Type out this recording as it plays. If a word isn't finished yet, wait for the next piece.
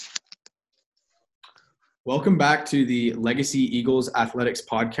Welcome back to the Legacy Eagles Athletics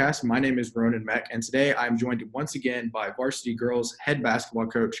podcast. My name is Ronan Meck, and today I'm joined once again by varsity girls head basketball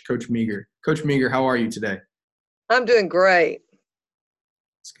coach, Coach Meager. Coach Meager, how are you today? I'm doing great.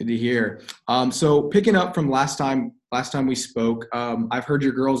 It's good to hear. So picking up from last time we spoke, I've heard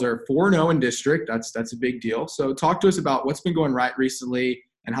your girls are 4-0 in district. That's a big deal. So talk to us about what's been going right recently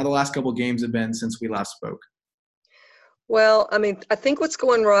and how the last couple of games have been since we last spoke. Well, I think what's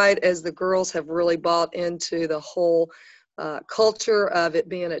going right is the girls have really bought into the whole culture of it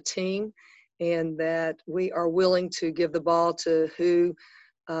being a team, and that we are willing to give the ball to who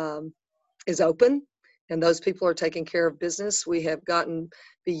um, is open, and those people are taking care of business. We have gotten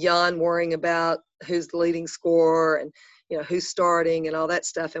beyond worrying about who's the leading scorer and who's starting and all that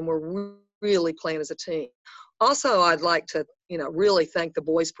stuff, and we're really playing as a team. Also, I'd like to really thank the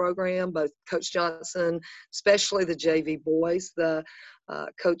boys program, both Coach Johnson, especially the JV boys. The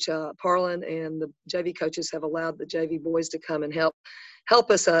Coach Parlin and the JV coaches have allowed the JV boys to come and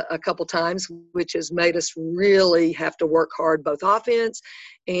help us a couple times, which has made us really have to work hard, both offense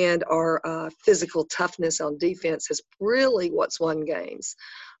and our physical toughness on defense is really what's won games,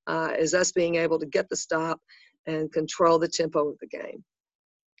 is us being able to get the stop and control the tempo of the game.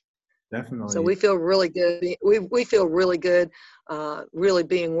 So Definitely. we feel really good. We feel really good, really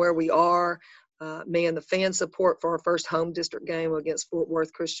being where we are. Man, the fan support for our first home district game against Fort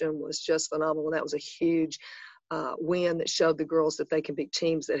Worth Christian was just phenomenal. And that was a huge win that showed the girls that they can beat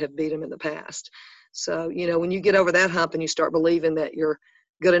teams that have beat them in the past. So, when you get over that hump and you start believing that you're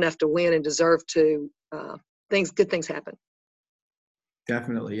good enough to win and deserve to, good things happen.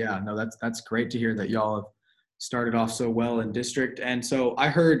 Definitely. Yeah. No, that's great to hear that y'all have started off so well in district. And so I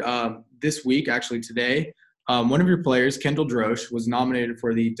heard this week, actually today, one of your players, Kendall Drosch, was nominated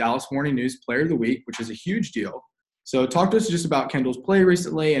for the Dallas Morning News Player of the Week, which is a huge deal. So talk to us just about Kendall's play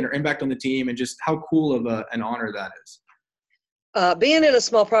recently and her impact on the team and just how cool of an honor that is. Being in a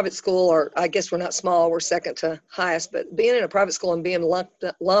small private school, or I guess we're not small, we're second to highest, but being in a private school and being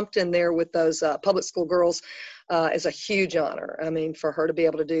lumped in there with those public school girls is a huge honor. For her to be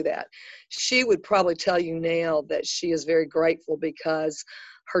able to do that. She would probably tell you now that she is very grateful because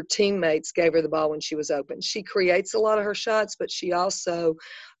her teammates gave her the ball when she was open. She creates a lot of her shots, but she also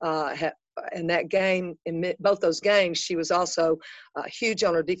in that game, in both those games, she was also huge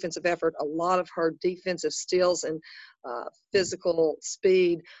on her defensive effort. A lot of her defensive steals and physical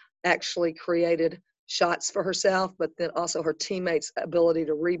speed actually created shots for herself, but then also her teammates' ability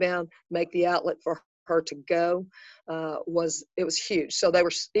to rebound, make the outlet for her to go was huge. So they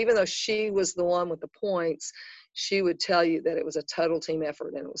were, even though she was the one with the points, she would tell you that it was a total team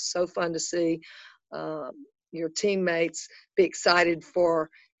effort, and it was so fun to see your teammates be excited for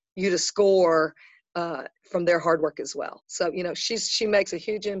you to score from their hard work as well. So, she makes a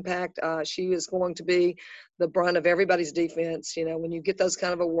huge impact. She is going to be the brunt of everybody's defense. When you get those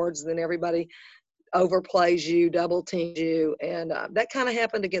kind of awards, then everybody overplays you, double teams you. And that kind of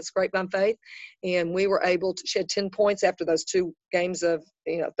happened against Grapevine Faith. And we were able to, she had 10 points after those two games of,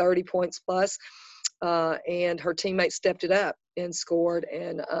 30 points plus. And her teammates stepped it up and scored,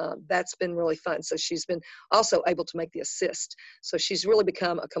 and that's been really fun. So she's been also able to make the assist. So she's really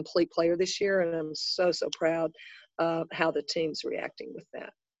become a complete player this year, and I'm so proud of how the team's reacting with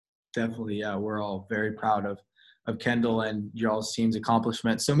that. Definitely, yeah. We're all very proud of Kendall and y'all's team's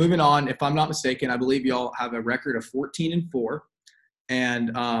accomplishments. So moving on, if I'm not mistaken, I believe y'all have a record of 14-4.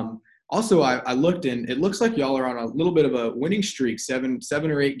 And also, I looked, and it looks like y'all are on a little bit of a winning streak, seven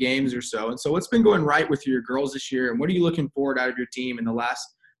or eight games or so. And so what's been going right with your girls this year, and what are you looking forward out of your team in the last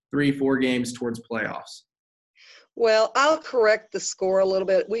 3-4 games towards playoffs? Well, I'll correct the score a little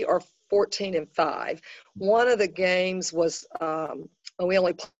bit. We are 14-5. One of the games was we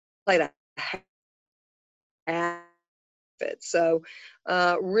only played a half it. So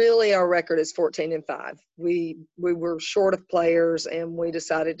really our record is 14-5. We were short of players, and we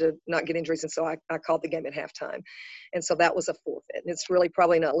decided to not get injuries, and so I called the game at halftime. And so that was a forfeit. And it's really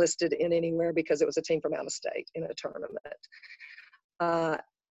probably not listed in anywhere because it was a team from out of state in a tournament.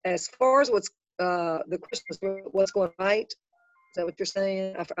 As far as what's the question, what's going right? Is that what you're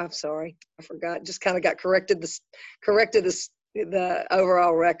saying? I'm sorry, I forgot. Just kind of got corrected the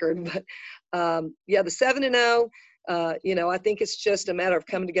overall record, but yeah, the 7-0. I think it's just a matter of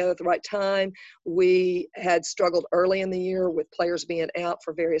coming together at the right time. We had struggled early in the year with players being out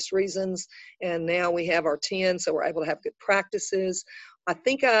for various reasons, and now we have our 10, so we're able to have good practices. I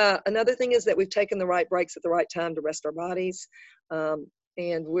think another thing is that we've taken the right breaks at the right time to rest our bodies,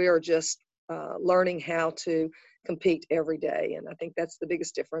 and we are just learning how to compete every day. And I think that's the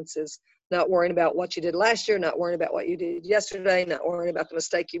biggest difference, is not worrying about what you did last year, not worrying about what you did yesterday, not worrying about the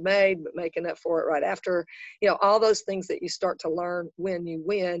mistake you made, but making up for it right after. All those things that you start to learn when you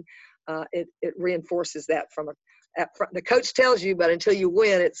win, it reinforces that from the coach tells you, but until you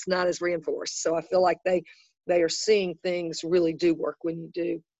win, it's not as reinforced. So I feel like they are seeing things really do work when you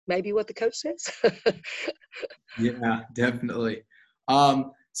do maybe what the coach says. Yeah, definitely.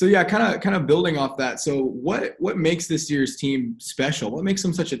 So yeah, kind of building off that. So what makes this year's team special? What makes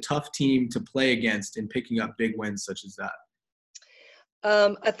them such a tough team to play against in picking up big wins such as that?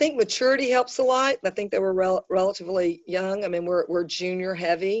 I think maturity helps a lot. I think they were relatively young. I mean, we're junior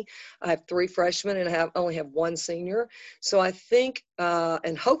heavy. I have 3 freshmen and only have 1 senior. So I think,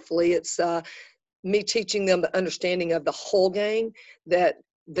 and hopefully it's me teaching them the understanding of the whole game, that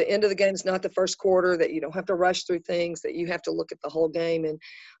the end of the game is not the first quarter, that you don't have to rush through things, that you have to look at the whole game. And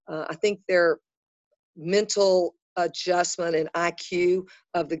I think their mental adjustment and IQ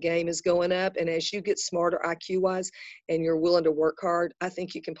of the game is going up. And as you get smarter IQ wise and you're willing to work hard, I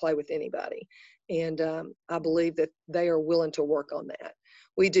think you can play with anybody. And I believe that they are willing to work on that.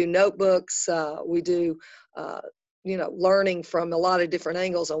 We do notebooks. We do, learning from a lot of different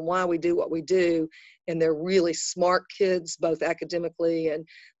angles on why we do what we do. And they're really smart kids, both academically, and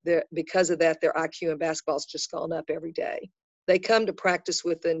because of that, their IQ in basketball has just gone up every day. They come to practice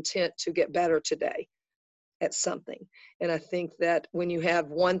with the intent to get better today at something. And I think that when you have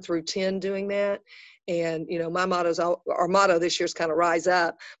 1 through 10 doing that, and our motto this year is kind of rise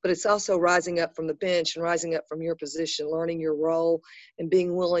up, but it's also rising up from the bench and rising up from your position, learning your role and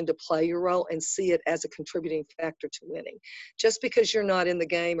being willing to play your role and see it as a contributing factor to winning. Just because you're not in the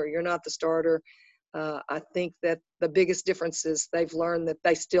game or you're not the starter, I think that the biggest difference is they've learned that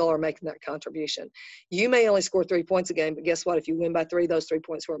they still are making that contribution. You may only score 3 points a game, but guess what? If you win by 3, those 3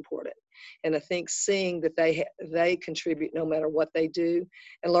 points were important. And I think seeing that they contribute no matter what they do,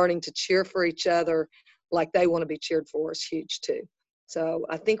 and learning to cheer for each other like they want to be cheered for is huge too. So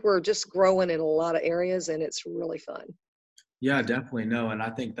I think we're just growing in a lot of areas, and it's really fun. Yeah, definitely. No, and I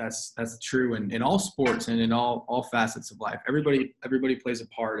think that's true in all sports and in all facets of life. Everybody plays a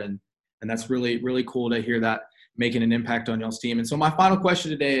part, and that's really, really cool to hear that making an impact on y'all's team. And so my final question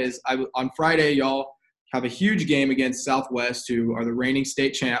today is, on Friday, y'all have a huge game against Southwest, who are the reigning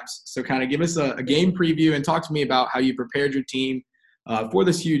state champs. So kind of give us a game preview and talk to me about how you prepared your team for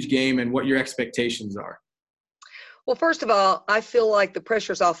this huge game and what your expectations are. Well, first of all, I feel like the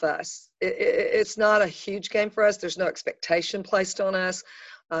pressure's off us. It's not a huge game for us. There's no expectation placed on us.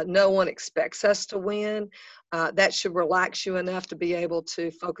 No one expects us to win. That should relax you enough to be able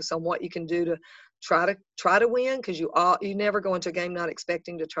to focus on what you can do to try to win, because you never go into a game not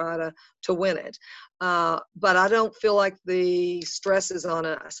expecting to try to win it. But I don't feel like the stress is on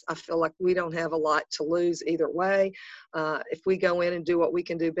us. I feel like we don't have a lot to lose either way. If we go in and do what we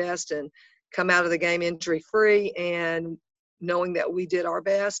can do best and come out of the game injury free and knowing that we did our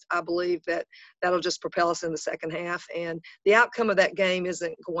best, I believe that that'll just propel us in the second half. And the outcome of that game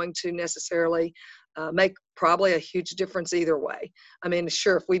isn't going to necessarily make probably a huge difference either way. I mean,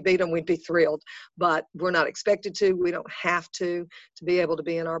 sure, if we beat them, we'd be thrilled, but we're not expected to. We don't have to be able to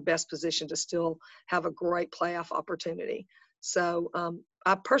be in our best position to still have a great playoff opportunity. So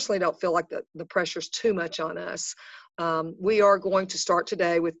I personally don't feel like the pressure's too much on us. We are going to start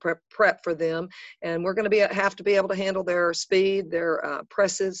today with prep for them, and we're going to have to be able to handle their speed, their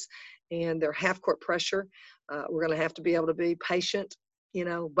presses, and their half-court pressure. We're going to have to be able to be patient,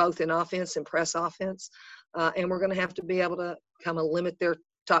 both in offense and press offense, and we're going to have to be able to kind of limit their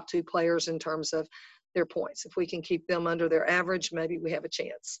top 2 players in terms of their points. If we can keep them under their average, maybe we have a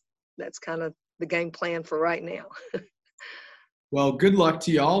chance. That's kind of the game plan for right now. Well, good luck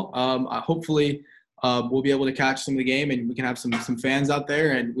to y'all. Hopefully we'll be able to catch some of the game and we can have some fans out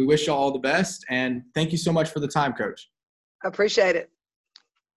there, and we wish y'all all the best. And thank you so much for the time, Coach. I appreciate it.